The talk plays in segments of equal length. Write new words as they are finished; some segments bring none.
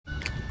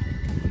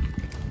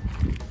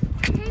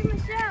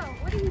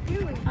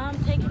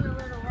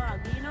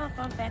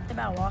fun fact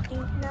about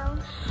walking? No.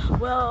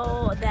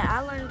 Well, that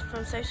I learned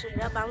from searching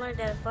it up, I learned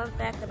that a fun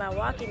fact about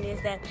walking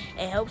is that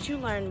it helps you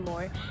learn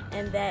more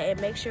and that it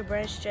makes your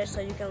brain stretch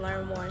so you can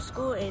learn more in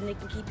school and it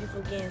can keep you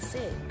from getting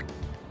sick.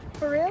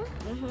 For real?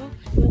 Mm-hmm.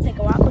 You want to take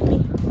a walk with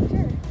me?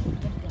 Sure.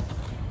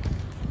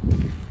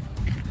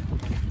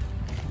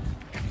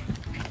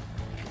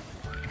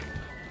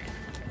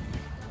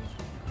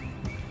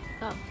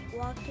 Oh.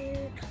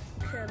 Walking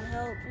can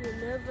help you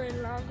live a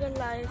longer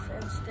life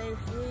and stay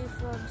free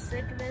from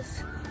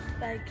sickness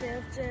like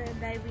cancer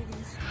and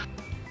diabetes.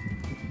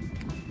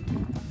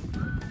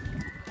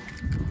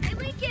 Hey,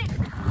 Lincoln!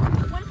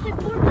 Want to play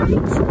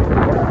Fortnite?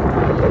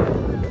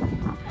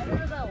 I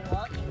heard about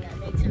walking that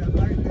makes your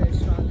heart grow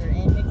stronger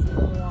and makes you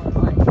live a long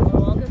life. You want to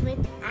walk with me?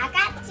 I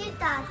got 2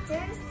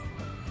 doctors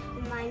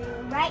in my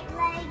right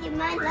leg and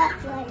my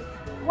left leg.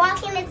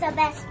 Walking is the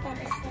best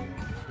medicine.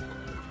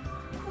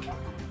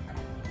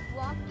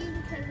 Walking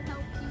can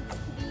help you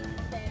sleep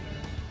better.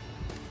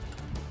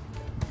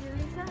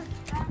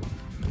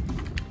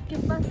 ¿Qué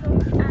pasó?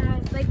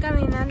 Estoy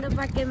caminando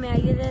para que me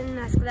ayuden en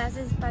las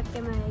clases, para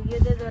que me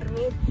ayude a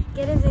dormir.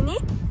 ¿Quieres venir?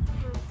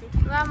 Sí.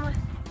 Vamos.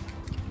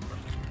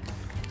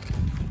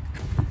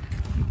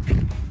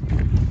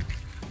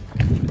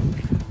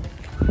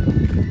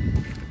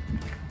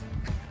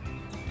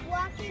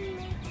 Walking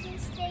makes you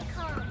stay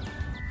calm.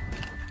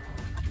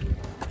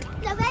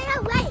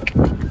 Savannah, wait!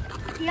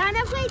 You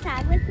wanna play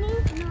tag with me?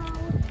 No.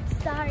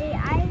 Sorry,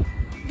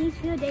 these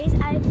few days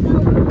I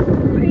felt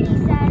pretty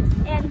sad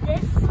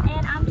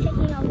and I'm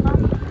taking a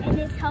walk and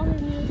it's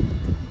helping me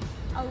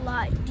a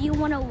lot. Do you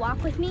wanna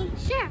walk with me?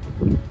 Sure.